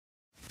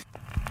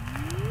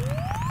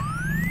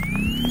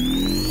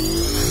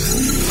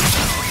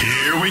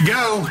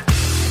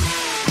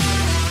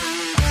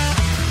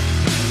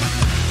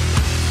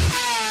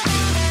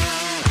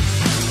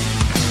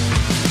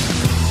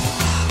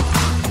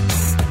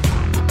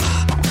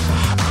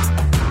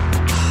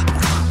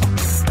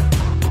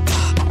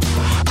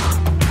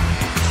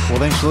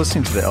thanks for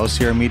listening to the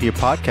LCR Media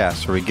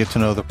Podcast, where we get to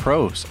know the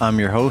pros.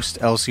 I'm your host,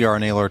 LCR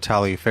Naylor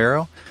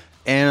Taliaferro,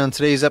 and on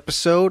today's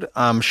episode,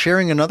 I'm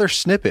sharing another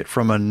snippet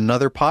from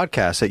another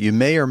podcast that you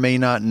may or may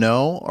not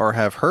know or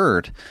have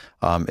heard.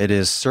 It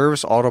is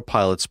Service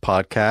Autopilot's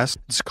podcast.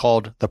 It's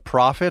called The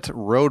Profit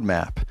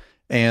Roadmap.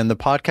 And the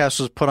podcast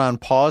was put on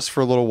pause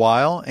for a little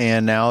while,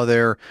 and now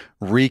they're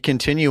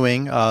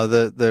recontinuing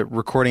the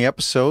recording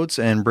episodes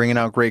and bringing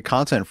out great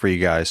content for you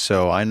guys.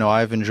 So I know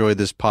I've enjoyed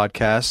this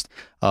podcast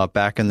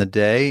back in the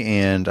day,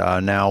 and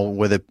now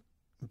with it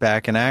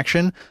back in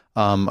action,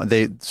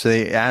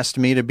 they asked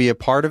me to be a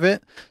part of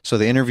it. So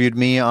they interviewed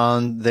me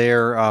on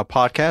their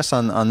podcast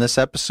on this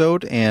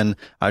episode, and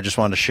I just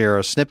wanted to share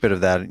a snippet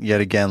of that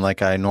yet again,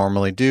 like I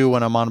normally do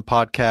when I'm on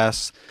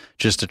podcasts,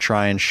 just to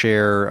try and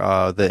share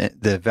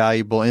the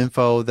valuable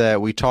info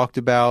that we talked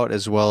about,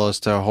 as well as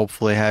to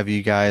hopefully have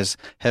you guys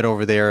head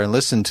over there and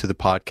listen to the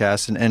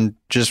podcast, and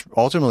just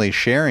ultimately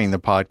sharing the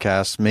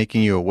podcast,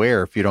 making you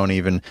aware if you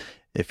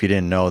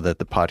didn't know that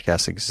the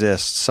podcast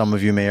exists. Some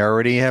of you may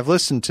already have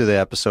listened to the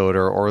episode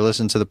or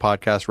listened to the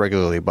podcast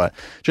regularly, but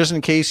just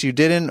in case you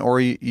didn't or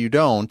you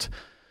don't,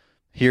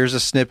 here's a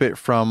snippet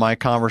from my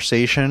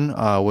conversation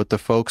with the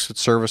folks at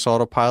Service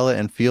Autopilot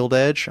and Field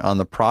Edge on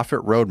the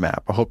Profit Roadmap.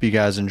 I hope you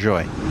guys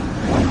enjoy.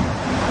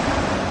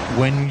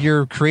 When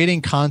you're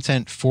creating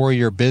content for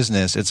your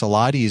business, it's a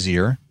lot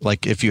easier.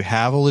 Like if you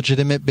have a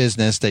legitimate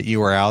business that you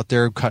are out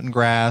there cutting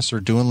grass or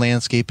doing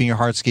landscaping or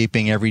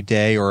hardscaping every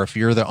day, or if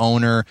you're the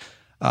owner,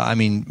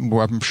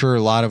 I'm sure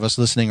a lot of us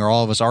listening, or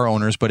all of us are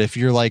owners, but if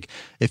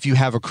you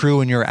have a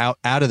crew and you're out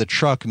of the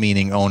truck,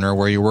 meaning owner,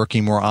 where you're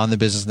working more on the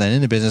business than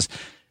in the business,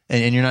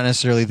 and you're not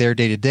necessarily there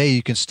day to day,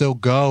 you can still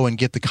go and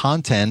get the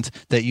content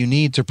that you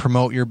need to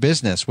promote your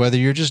business, whether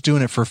you're just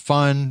doing it for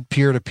fun,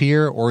 peer to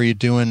peer, or you're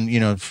doing,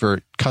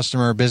 for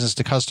customer, business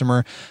to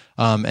customer,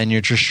 and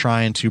you're just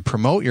trying to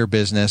promote your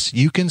business.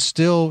 You can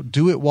still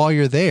do it while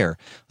you're there.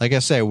 Like I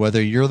say,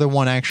 whether you're the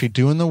one actually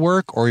doing the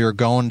work or you're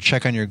going to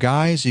check on your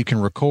guys, you can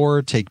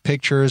record, take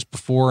pictures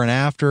before and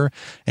after,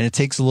 and it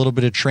takes a little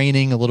bit of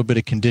training, a little bit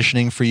of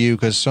conditioning for you,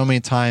 because so many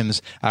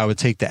times I would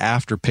take the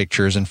after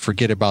pictures and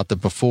forget about the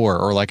before,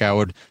 or like I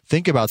would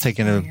think about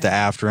taking the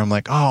after. I'm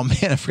like, oh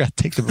man, I forgot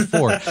to take the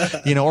before,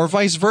 or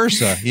vice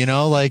versa, you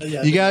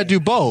got to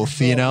do both,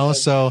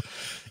 so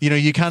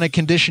you kind of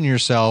condition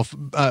yourself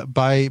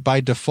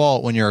by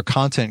default when you're a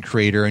content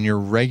creator and you're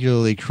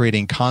regularly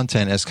creating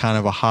content as kind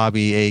of a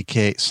hobby,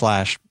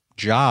 /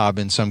 job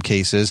in some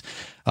cases,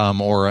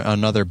 or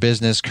another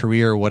business,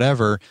 career,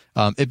 whatever.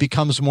 It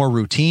becomes more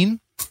routine.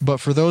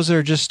 But for those that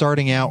are just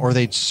starting out, or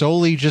they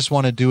solely just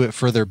want to do it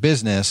for their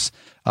business,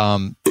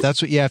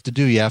 that's what you have to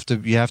do. You have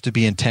to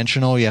be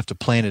intentional. You have to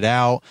plan it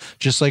out.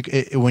 Just like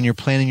when you're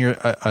planning your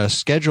a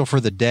schedule for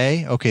the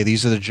day. Okay,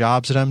 these are the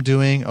jobs that I'm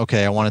doing.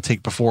 Okay, I want to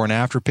take before and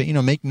after.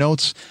 Make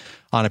notes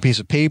on a piece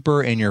of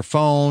paper, in your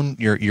phone,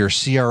 your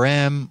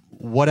CRM,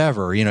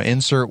 whatever.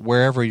 Insert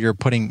wherever you're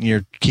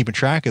keeping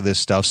track of this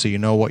stuff, so you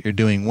know what you're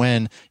doing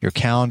when, your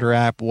calendar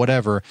app,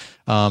 whatever.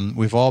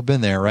 We've all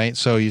been there, right?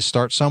 So you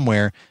start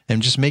somewhere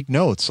and just make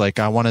notes. Like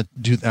I want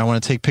to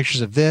take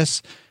pictures of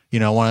this.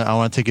 I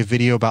want to take a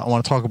video I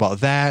want to talk about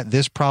that.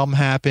 This problem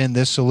happened,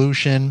 this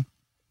solution.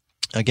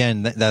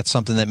 Again, that's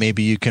something that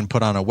maybe you can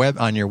put on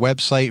your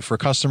website for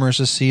customers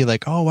to see,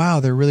 like, oh, wow,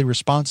 they're really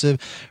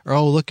responsive, or,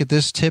 oh, look at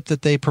this tip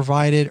that they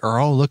provided, or,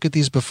 oh, look at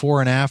these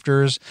before and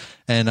afters.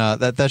 And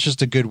that's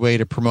just a good way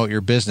to promote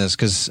your business,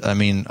 because,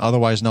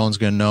 otherwise no one's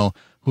going to know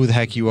who the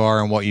heck you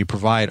are and what you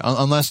provide,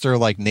 unless they're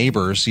like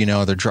neighbors,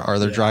 they're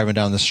driving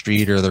down the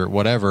street or they're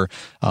whatever.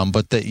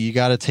 But you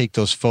got to take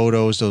those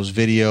photos, those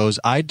videos.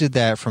 I did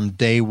that from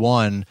day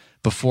one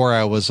before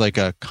I was like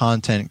a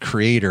content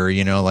creator,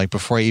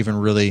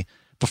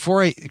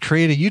 before I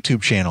created a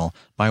YouTube channel.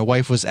 My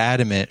wife was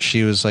adamant.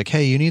 She was like,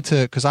 hey, you need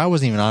to, because I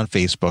wasn't even on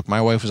Facebook.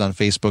 My wife was on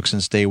Facebook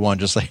since day one,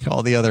 just like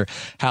all the other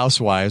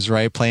housewives,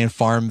 right? Playing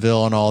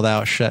Farmville and all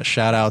that.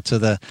 Shout out to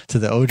the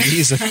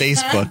OGs of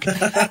Facebook.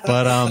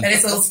 But and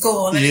it's old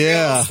school.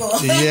 Yeah.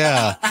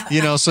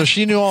 So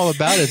she knew all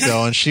about it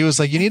though, and she was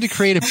like, you need to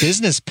create a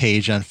business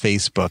page on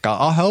Facebook.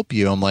 I'll help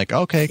you. I'm like,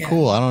 okay,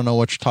 cool. I don't know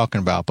what you're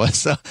talking about, but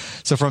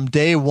so from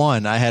day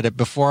one, I had it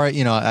before.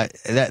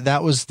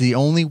 That was the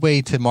only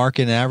way to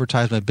market and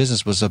advertise my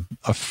business, was a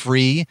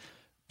free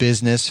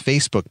business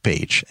Facebook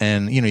page.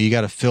 And you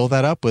got to fill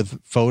that up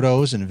with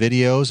photos and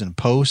videos and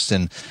posts.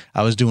 And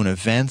I was doing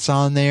events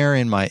on there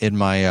in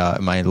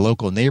my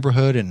local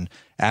neighborhood and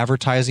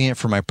advertising it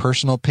for my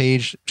personal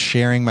page,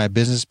 sharing my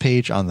business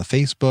page on the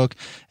Facebook,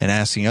 and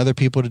asking other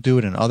people to do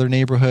it in other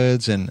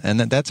neighborhoods. And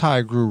that's how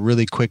I grew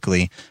really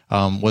quickly,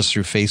 was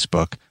through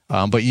Facebook.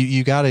 But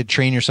you got to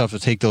train yourself to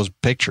take those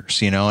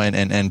pictures,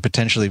 and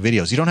potentially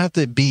videos. You don't have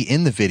to be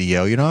in the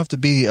video. You don't have to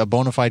be a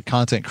bona fide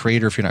content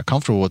creator if you're not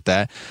comfortable with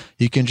that.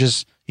 You can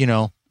just,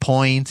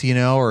 point,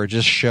 or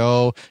just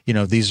show,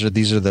 these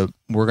are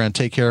we're going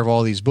to take care of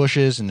all these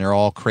bushes and they're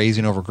all crazy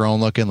and overgrown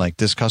looking. Like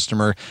this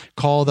customer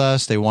called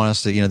us. They want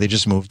us to, they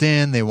just moved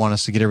in. They want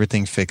us to get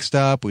everything fixed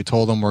up. We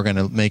told them we're going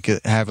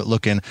to have it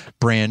looking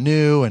brand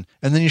new. And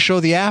then you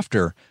show the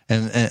after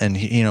and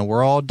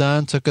we're all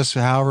done. Took us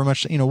however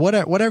much,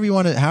 whatever you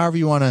want to, however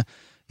you want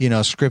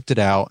to, script it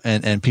out.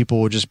 And people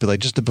will just be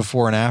like, just the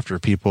before and after,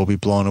 people will be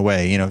blown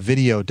away.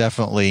 Video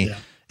definitely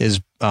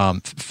is,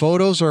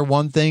 photos are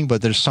one thing,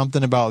 but there's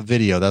something about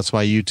video. That's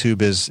why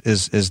YouTube is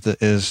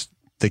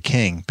the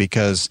king,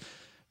 because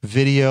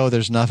video,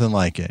 there's nothing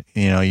like it.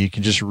 You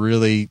can just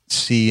really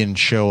see and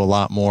show a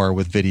lot more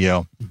with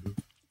video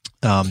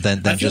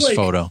than just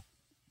photo.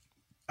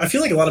 I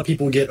feel like a lot of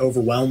people get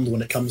overwhelmed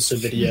when it comes to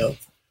video,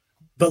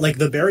 but like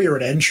the barrier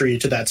to entry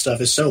to that stuff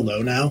is so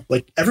low now.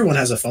 Like everyone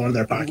has a phone in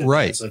their pocket.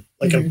 Right. It's a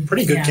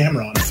pretty good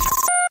camera on it.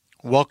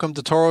 Welcome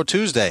to Toro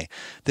Tuesday.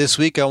 This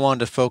week I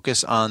wanted to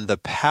focus on the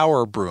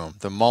power broom,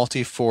 the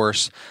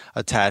multi-force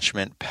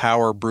attachment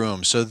power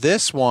broom. So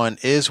this one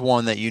is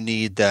one that you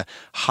need the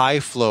high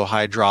flow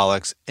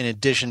hydraulics in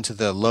addition to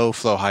the low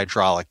flow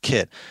hydraulic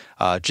kit.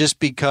 Just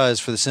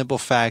because, for the simple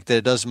fact that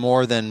it does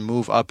more than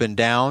move up and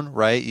down,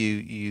 right?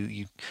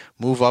 You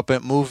move up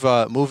and move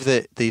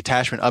the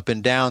attachment up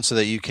and down so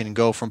that you can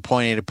go from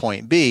point A to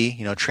point B.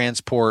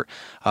 Transport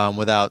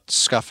without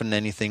scuffing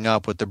anything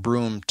up with the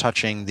broom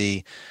touching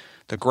the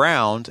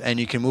ground, and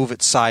you can move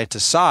it side to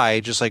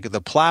side just like the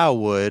plow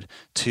would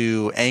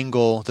to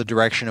angle the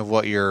direction of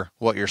what you're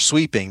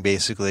sweeping,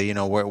 basically.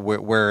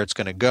 Where it's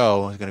going to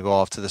go. It's going to go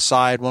off to the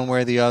side one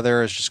way or the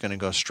other. It's just going to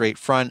go straight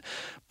front.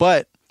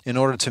 But in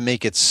order to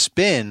make it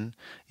spin,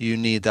 you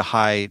need the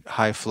high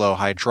flow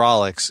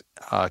hydraulics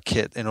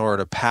kit in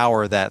order to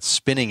power that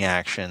spinning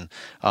action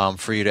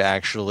for you to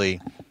actually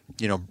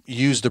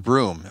use the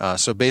broom.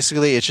 So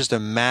basically it's just a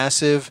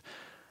massive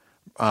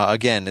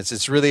again,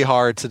 it's really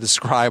hard to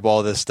describe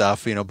all this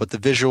stuff, but the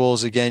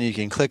visuals, again, you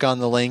can click on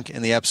the link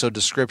in the episode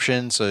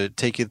description. So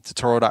take you to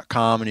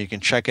Toro.com and you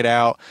can check it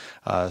out,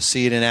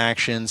 see it in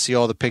action, see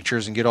all the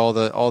pictures and get all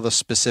the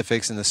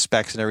specifics and the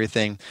specs and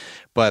everything.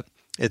 But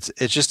it's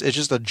just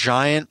a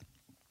giant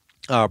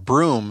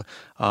broom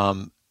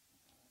that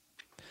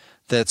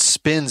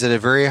spins at a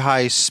very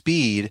high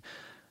speed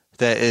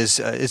that is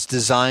it's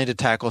designed to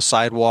tackle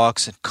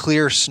sidewalks and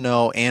clear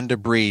snow and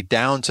debris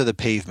down to the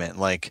pavement.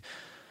 Like,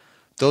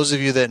 those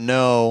of you that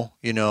know,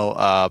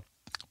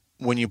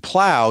 when you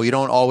plow, you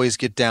don't always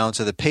get down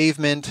to the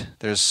pavement.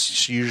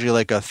 There's usually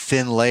like a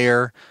thin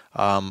layer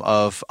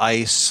of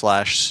ice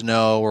 /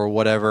 snow or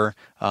whatever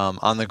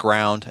on the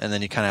ground, and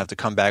then you kind of have to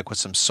come back with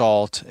some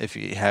salt if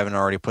you haven't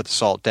already put the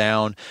salt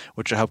down,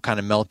 which will help kind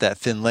of melt that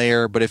thin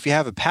layer. But if you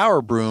have a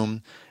power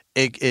broom,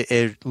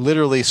 it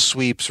literally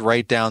sweeps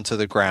right down to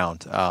the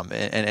ground,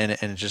 and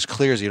it just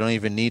clears. You don't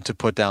even need to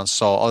put down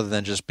salt other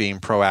than just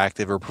being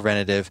proactive or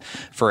preventative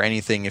for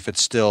anything if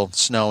it's still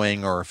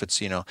snowing or if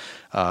it's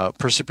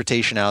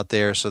precipitation out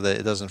there so that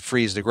it doesn't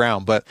freeze the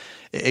ground. But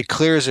it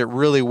clears it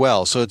really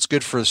well. So it's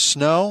good for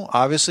snow,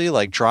 obviously,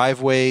 like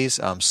driveways,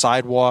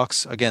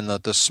 sidewalks. Again,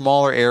 the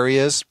smaller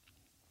areas.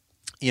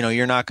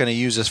 You're not going to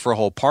use this for a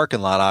whole parking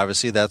lot.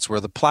 Obviously, that's where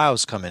the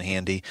plows come in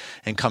handy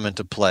and come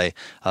into play.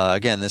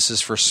 Again, this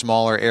is for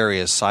smaller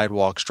areas,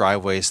 sidewalks,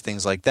 driveways,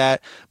 things like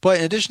that. But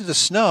in addition to the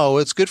snow,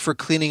 it's good for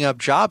cleaning up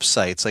job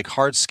sites like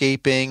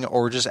hardscaping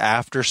or just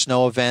after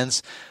snow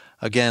events.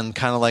 Again,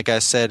 kind of like I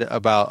said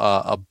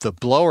about the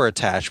blower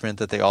attachment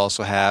that they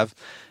also have.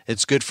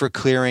 It's good for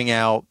clearing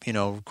out,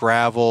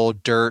 gravel,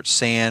 dirt,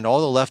 sand, all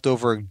the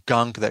leftover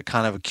gunk that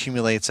kind of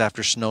accumulates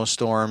after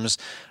snowstorms,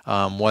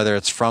 whether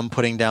it's from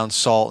putting down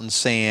salt and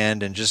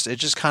sand and it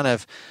just kind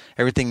of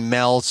everything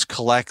melts,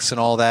 collects and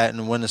all that.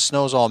 And when the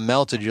snow's all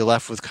melted, you're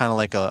left with kind of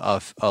like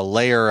a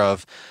layer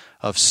of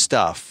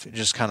stuff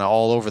just kind of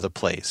all over the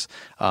place.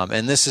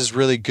 And this is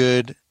really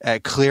good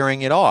at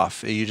clearing it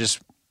off. You just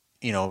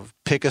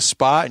pick a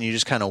spot and you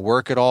just kind of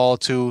work it all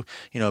to,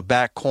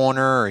 back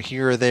corner or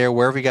here or there,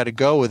 wherever you got to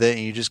go with it.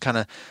 And you just kind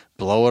of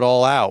blow it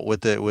all out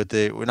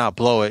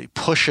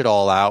push it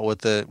all out with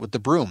the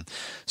broom.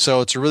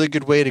 So it's a really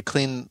good way to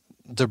clean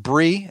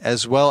debris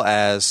as well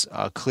as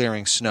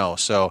clearing snow.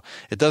 So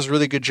it does a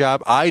really good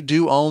job. I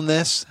do own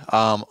this.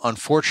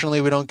 Unfortunately,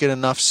 we don't get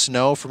enough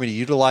snow for me to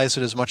utilize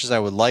it as much as I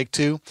would like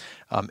to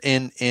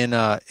in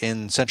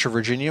Central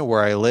Virginia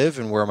where I live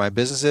and where my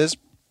business is.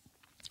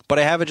 But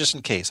I have it just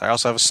in case. I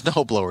also have a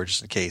snow blower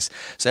just in case.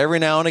 So every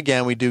now and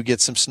again, we do get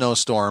some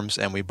snowstorms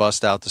and we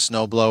bust out the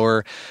snow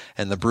blower,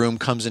 and the broom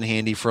comes in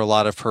handy for a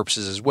lot of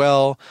purposes as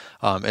well.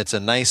 It's a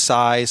nice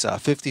size,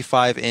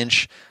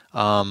 55-inch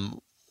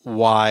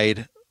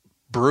wide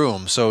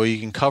broom. So you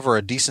can cover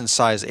a decent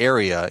size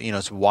area.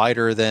 It's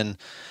wider than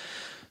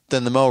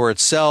the mower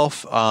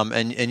itself,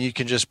 and you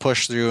can just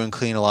push through and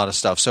clean a lot of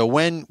stuff. So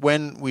when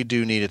we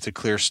do need it to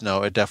clear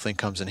snow, it definitely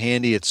comes in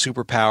handy. It's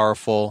super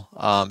powerful,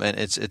 and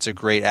it's a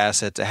great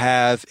asset to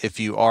have. If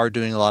you are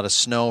doing a lot of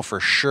snow, for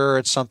sure,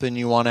 it's something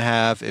you want to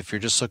have. If you're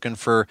just looking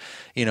for,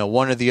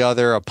 one or the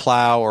other, a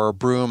plow or a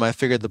broom, I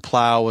figured the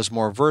plow was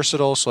more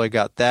versatile, so I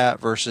got that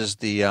versus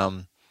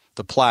the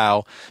the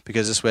plow,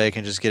 because this way I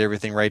can just get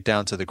everything right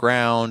down to the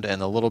ground.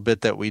 And the little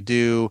bit that we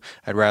do,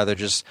 I'd rather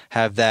just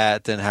have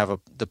that than have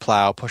the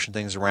plow pushing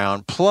things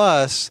around.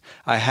 Plus,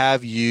 I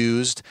have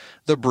used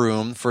the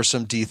broom for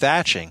some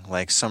dethatching,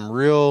 like some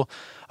real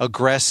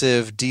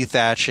aggressive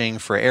dethatching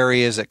for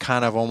areas that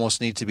kind of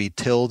almost need to be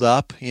tilled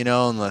up,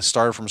 and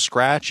start from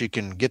scratch. You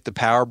can get the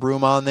power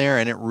broom on there,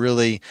 and it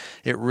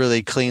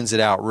really cleans it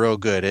out real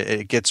good.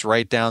 It gets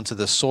right down to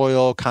the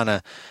soil, kind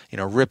of,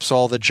 rips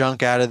all the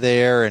junk out of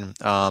there. And,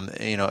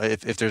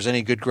 if there's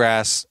any good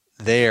grass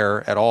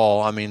there at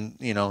all, I mean,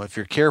 if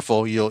you're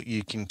careful,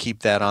 you can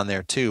keep that on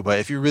there too. But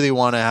if you really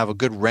want to have a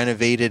good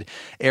renovated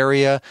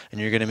area,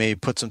 and you're going to maybe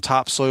put some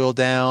topsoil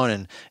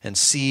down and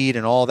seed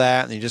and all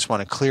that, and you just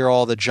want to clear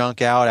all the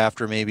junk out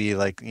after maybe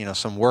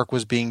some work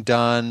was being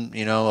done,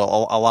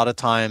 a lot of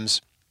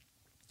times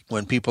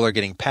when people are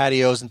getting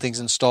patios and things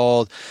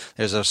installed,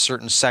 there's a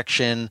certain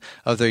section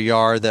of their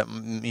yard that,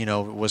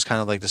 was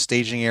kind of like the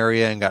staging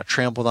area and got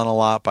trampled on a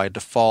lot by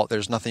default.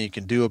 There's nothing you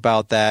can do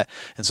about that.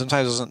 And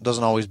sometimes it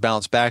doesn't always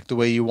bounce back the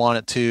way you want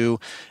it to,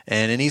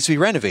 and it needs to be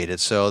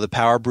renovated. So the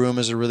power broom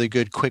is a really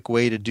good, quick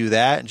way to do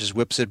that, and just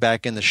whips it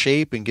back into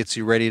shape and gets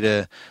you ready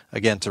to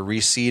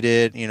reseed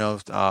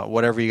it,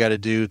 whatever you got to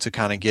do to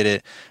kind of get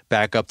it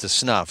back up to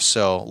snuff.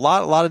 So a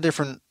lot of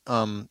different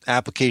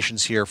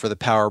applications here for the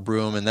power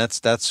broom, and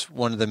that's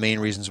one of the main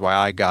reasons why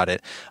I got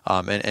it.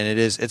 And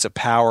it's a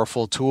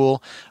powerful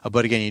tool,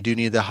 but again, you do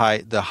need the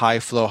high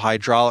flow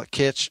hydraulic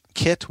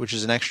kit, which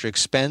is an extra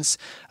expense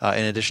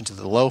in addition to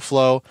the low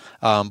flow.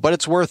 But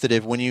it's worth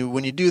it. When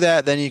you do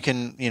that, then you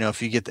can,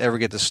 if you ever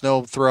get the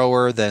snow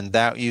thrower, then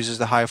that uses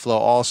the high flow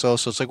also.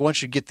 So it's like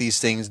once you get these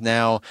things,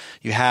 now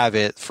you have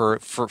it for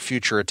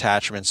future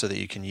attachments so that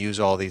you can use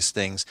all these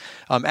things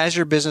as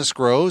your business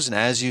grows and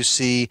as you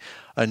see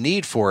a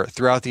need for it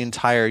throughout the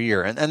entire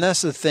year. And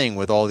that's the thing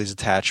with all these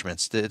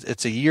attachments.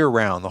 It's a year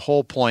round. The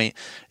whole point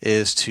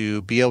is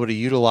to be able to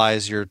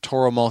utilize your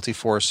Toro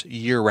Multiforce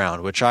year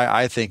round, which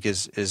I think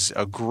is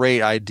a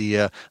great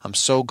idea. I'm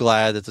so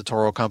glad that the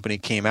Toro company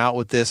came out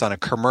with this on a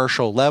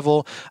commercial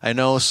level. I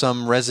know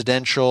some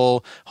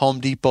residential Home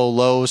Depot,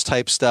 Lowe's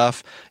type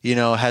stuff,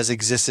 has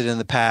existed in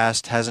the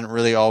past, hasn't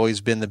really always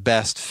been the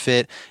best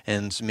fit.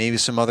 And maybe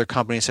some other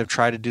companies have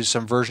tried to do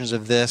some versions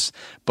of this,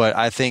 but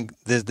I think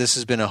this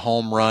has been a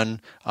home run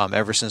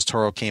ever since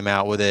Toro came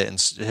out with it,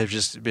 and have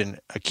just been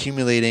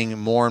accumulating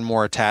more and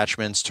more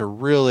attachments to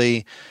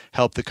really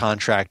help the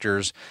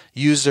contractors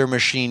use their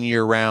machine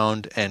year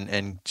round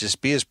and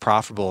just be as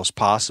profitable as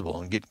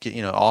possible, and get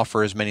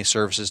offer as many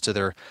services to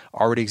their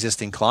already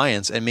existing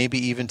clients, and maybe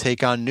even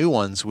take on new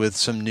ones with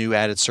some new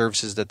added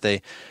services that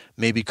they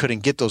maybe couldn't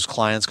get those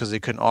clients because they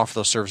couldn't offer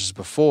those services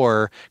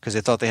before because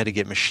they thought they had to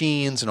get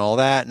machines and all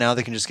that. Now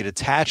they can just get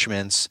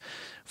attachments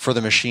for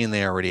the machine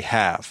they already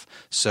have.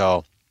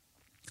 So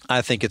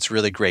I think it's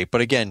really great.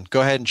 But again,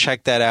 go ahead and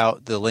check that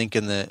out, the link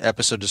in the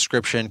episode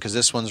description, because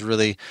this one's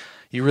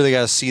you really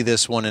got to see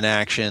this one in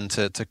action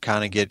to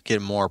kind of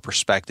get more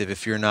perspective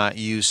if you're not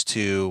used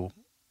to,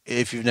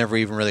 if you've never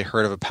even really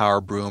heard of a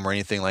power broom or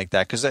anything like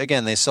that. Because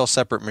again, they sell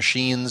separate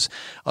machines,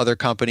 other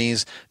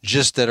companies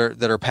just that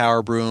are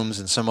power brooms,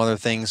 and some other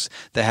things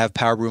that have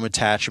power broom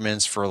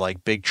attachments for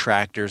like big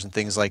tractors and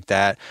things like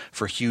that,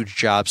 for huge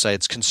job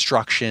sites,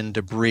 construction,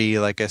 debris,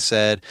 like I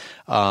said,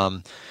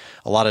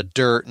 a lot of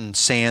dirt and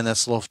sand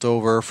that's left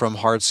over from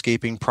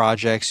hardscaping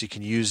projects. You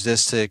can use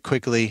this to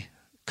quickly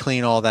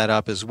clean all that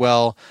up as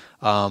well.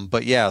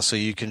 But yeah, so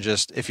you can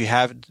just, if you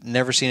have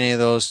never seen any of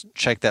those,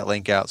 check that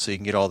link out so you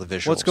can get all the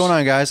visuals. What's going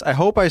on, guys? I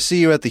hope I see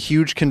you at the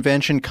huge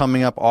convention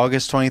coming up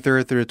August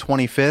 23rd through the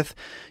 25th.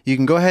 You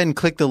can go ahead and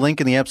click the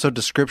link in the episode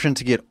description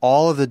to get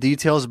all of the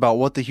details about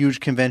what the huge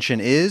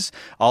convention is.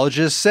 I'll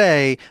just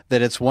say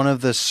that it's one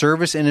of the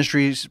service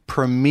industry's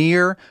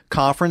premier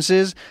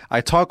conferences.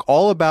 I talk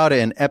all about it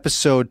in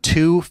episode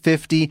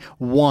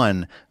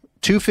 251.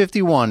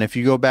 251, if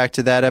you go back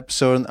to that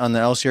episode on the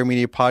LCR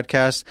Media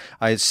podcast,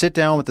 I sit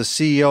down with the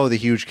CEO of the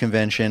huge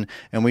convention,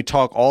 and we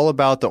talk all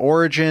about the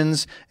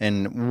origins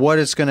and what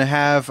it's going to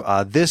have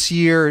this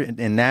year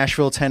in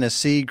Nashville,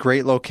 Tennessee.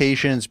 Great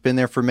location. It's been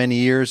there for many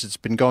years. It's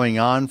been going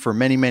on for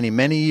many, many,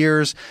 many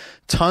years.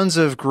 Tons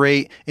of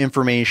great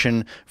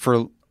information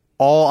for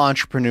all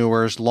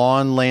entrepreneurs,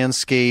 lawn,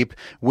 landscape,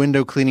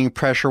 window cleaning,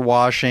 pressure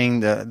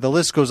washing. The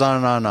list goes on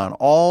and on and on.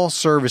 All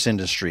service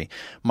industry.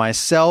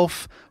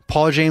 Myself,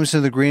 Paul Jameson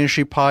of the Green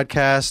Industry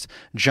Podcast,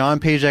 John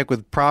Pajak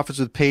with Profits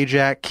with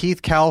Pajak,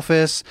 Keith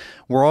Kalfas.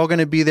 We're all going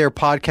to be there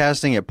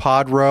podcasting at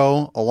Pod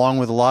Row, along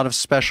with a lot of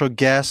special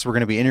guests. We're going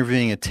to be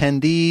interviewing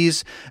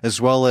attendees, as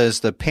well as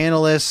the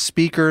panelists,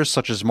 speakers,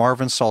 such as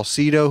Marvin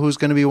Salcido, who's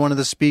going to be one of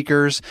the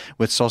speakers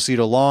with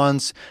Salcido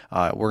Lawns.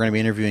 We're going to be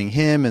interviewing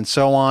him and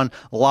so on.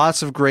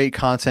 Lots of great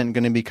content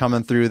going to be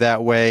coming through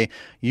that way.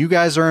 You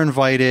guys are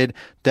invited.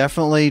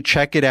 Definitely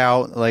check it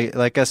out.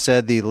 Like I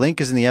said, the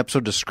link is in the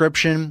episode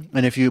description.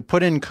 And if you you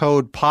put in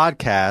code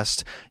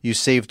podcast, you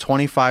save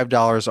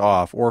 $25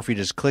 off. Or if you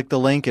just click the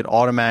link, it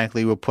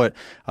automatically will put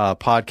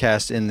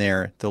podcast in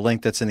there, the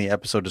link that's in the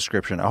episode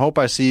description. I hope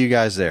I see you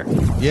guys there.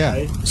 Yeah,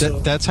 Right? So-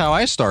 that's how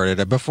I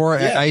started. Before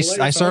Yeah, I pull out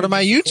your started phone,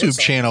 my just record YouTube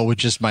something. channel with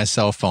just my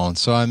cell phone.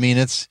 So I mean,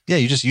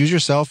 you just use your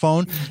cell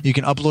phone. You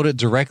can upload it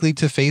directly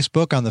to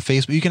Facebook on the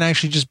Facebook. You can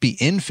actually just be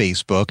in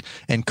Facebook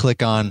and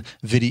click on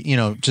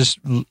video.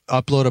 Just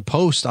upload a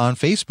post on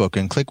Facebook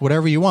and click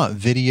whatever you want.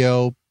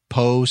 Video,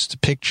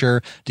 post,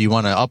 picture. Do you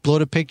want to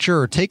upload a picture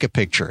or take a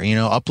picture?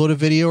 Upload a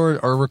video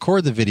or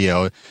record the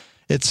video.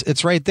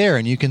 It's right there,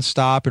 and you can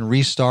stop and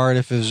restart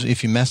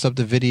if you mess up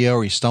the video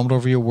or you stumbled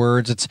over your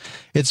words.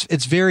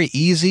 It's very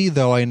easy,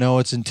 though I know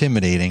it's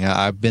intimidating.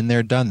 I've been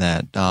there, done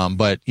that.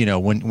 But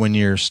when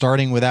you're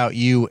starting without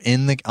you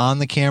on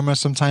the camera,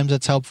 sometimes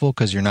that's helpful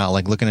because you're not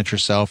like looking at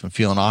yourself and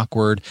feeling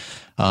awkward.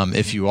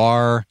 If you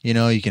are, you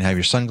can have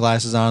your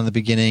sunglasses on in the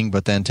beginning,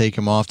 but then take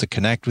them off to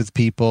connect with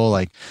people.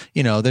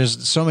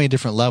 There's so many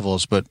different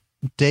levels, but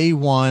day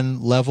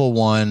one, level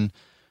one,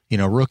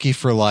 rookie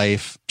for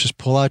life, just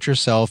pull out your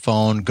cell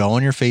phone, go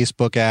on your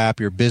Facebook app,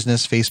 your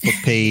business Facebook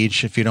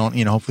page. If you don't,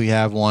 hopefully you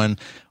have one.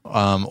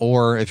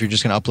 Or if you're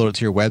just going to upload it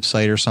to your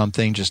website or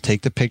something, just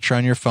take the picture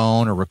on your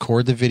phone or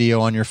record the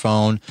video on your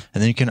phone,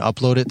 and then you can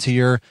upload it to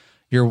your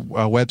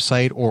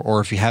website,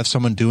 or if you have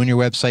someone doing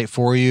your website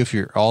for you, if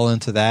you're all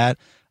into that,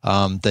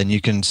 then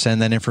you can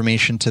send that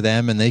information to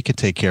them and they could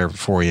take care of it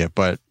for you.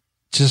 But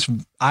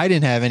I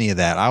didn't have any of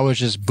that. I was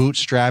just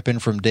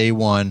bootstrapping from day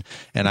one,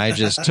 and I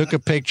just took a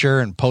picture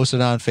and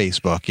posted on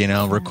Facebook,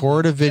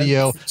 record a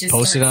video, Just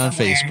post it start on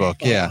somewhere. Facebook.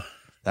 Yeah.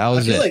 That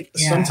was I feel it. like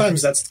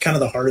sometimes that's kind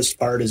of the hardest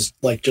part is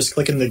like just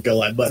clicking the go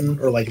live button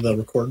or like the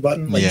record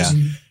button. Like Yeah. just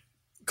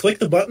click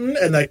the button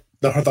and like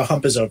the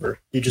hump is over.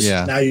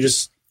 Yeah.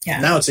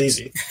 Now it's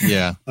easy.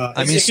 Yeah.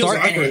 It feels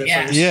awkward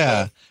at first,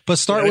 Yeah. But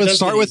start it does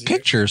get with easier.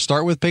 pictures.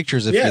 Start with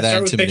pictures if Yeah, you're that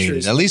start with intimidated.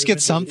 pictures. At least get Even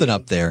if something you-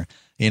 up there.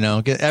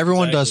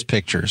 Everyone does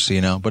pictures,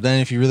 but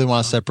then if you really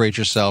want to separate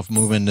yourself,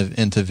 move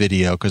into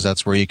video, because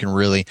that's where you can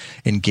really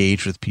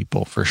engage with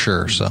people for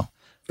sure. So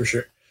For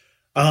sure.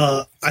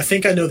 I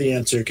think I know the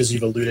answer because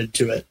you've alluded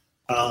to it.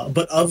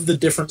 But of the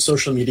different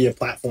social media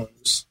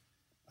platforms,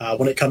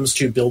 when it comes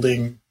to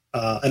building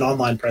an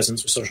online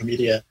presence with social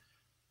media,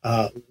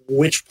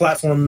 which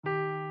platform?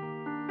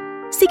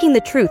 Seeking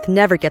the truth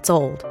never gets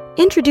old.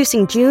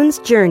 Introducing June's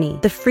Journey,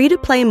 the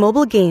free-to-play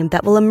mobile game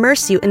that will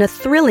immerse you in a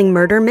thrilling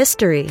murder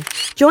mystery.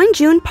 Join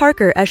June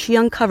Parker as she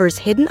uncovers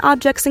hidden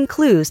objects and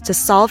clues to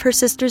solve her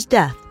sister's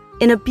death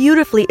in a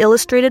beautifully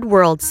illustrated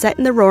world set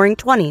in the Roaring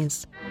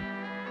 '20s.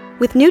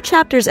 With new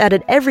chapters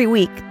added every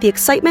week, the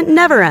excitement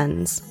never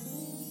ends.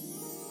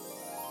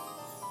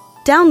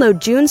 Download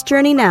June's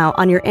Journey now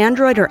on your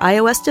Android or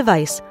iOS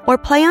device, or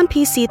play on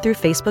PC through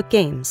Facebook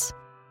Games.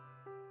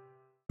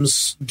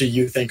 Do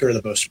you think are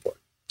the most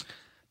important?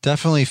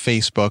 definitely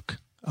Facebook.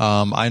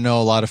 I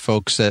know a lot of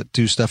folks that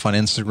do stuff on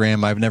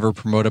Instagram. I've never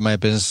promoted my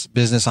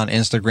business on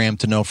Instagram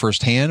to know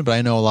firsthand, but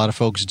I know a lot of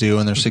folks do,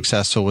 and they're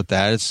successful with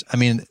that.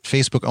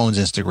 Facebook owns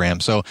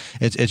Instagram, so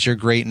it's your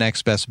great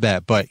next best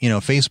bet. But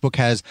Facebook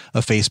has a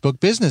Facebook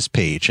business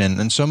page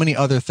and so many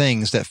other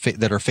things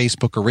that are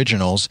Facebook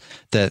originals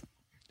that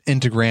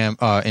Instagram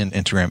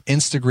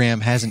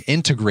hasn't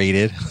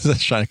integrated.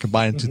 Let's try to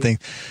combine two things.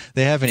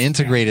 They haven't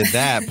integrated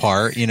that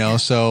part,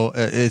 so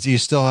you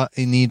still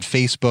need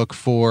Facebook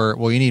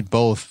you need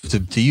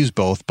both to use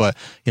both. But,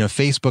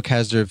 Facebook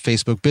has their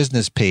Facebook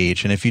business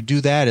page. And if you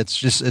do that,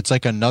 it's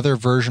like another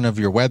version of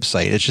your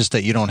website. It's just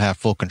that you don't have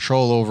full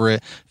control over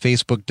it.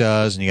 Facebook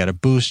does, and you got to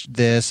boost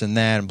this and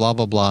that and blah,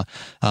 blah, blah,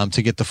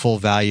 to get the full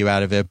value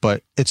out of it.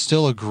 But it's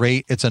still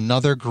it's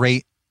another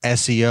great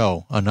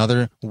SEO,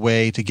 another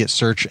way to get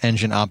search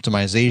engine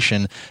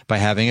optimization by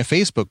having a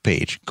Facebook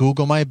page.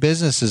 Google My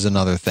Business is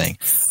another thing.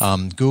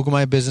 Google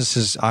My Business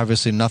is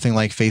obviously nothing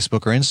like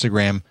Facebook or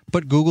Instagram,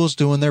 but Google's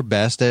doing their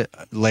best at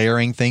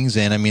layering things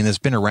in. I mean, it's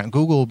been around.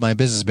 Google My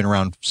Business has been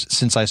around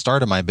since I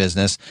started my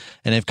business,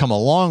 and they've come a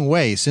long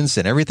way since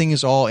then. Everything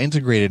is all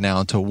integrated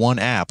now into one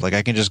app. Like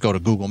I can just go to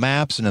Google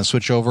Maps and then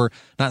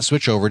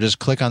just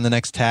click on the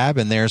nenext tab,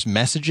 and there's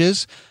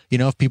messages.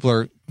 If people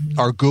are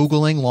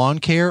Googling lawn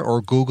care or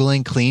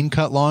Googling clean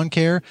cut lawn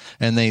care,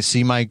 and they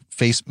see my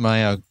face,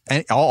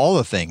 all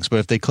the things. But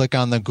if they click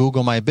on the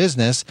Google My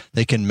Business,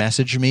 they can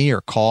message me or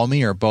call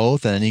me or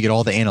both. And then you get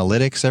all the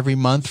analytics every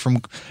month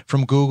from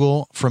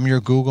Google, from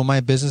your Google My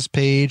Business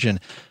page. And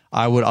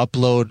I would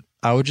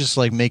just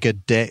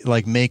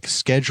make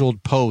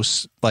scheduled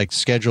posts, like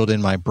scheduled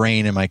in my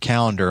brain and my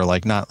calendar,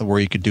 like not where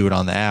you could do it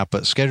on the app,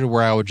 but scheduled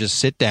where I would just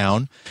sit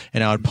down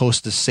and I would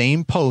post the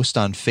same post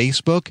on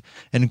Facebook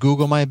and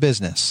Google My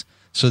Business.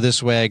 So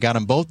this way I got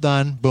them both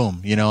done,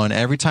 boom, and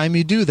every time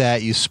you do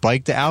that, you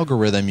spike the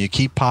algorithm. You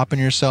keep keeping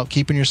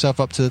yourself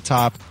up to the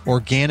top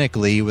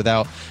organically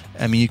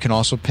you can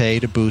also pay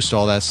to boost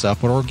all that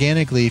stuff, but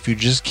organically, if you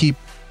just keep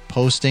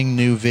posting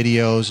new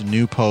videos,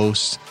 new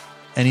posts,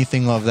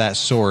 anything of that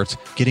sort,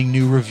 getting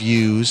new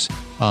reviews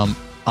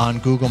on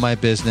Google My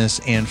Business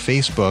and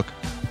Facebook,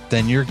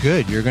 then you're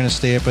good. You're going to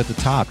stay up at the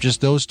top.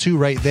 Just those two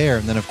right there.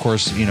 And then, of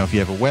course, you know, if you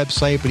have a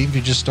website, but even if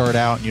you just start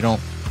out and you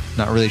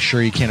not really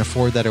sure, you can't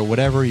afford that or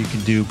whatever, you can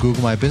do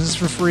Google My Business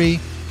for free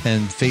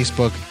and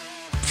Facebook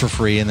for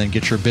free, and then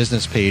get your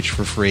business page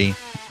for free.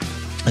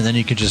 And then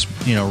you can just,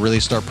 you know, really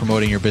start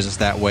promoting your business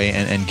that way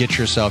and get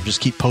yourself, just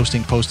keep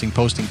posting,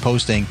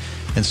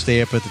 and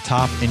stay up at the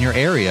top in your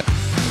area.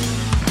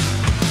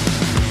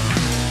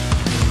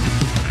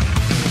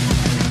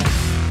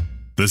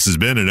 This has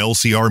been an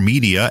LCR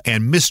Media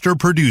and Mr.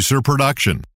 Producer production.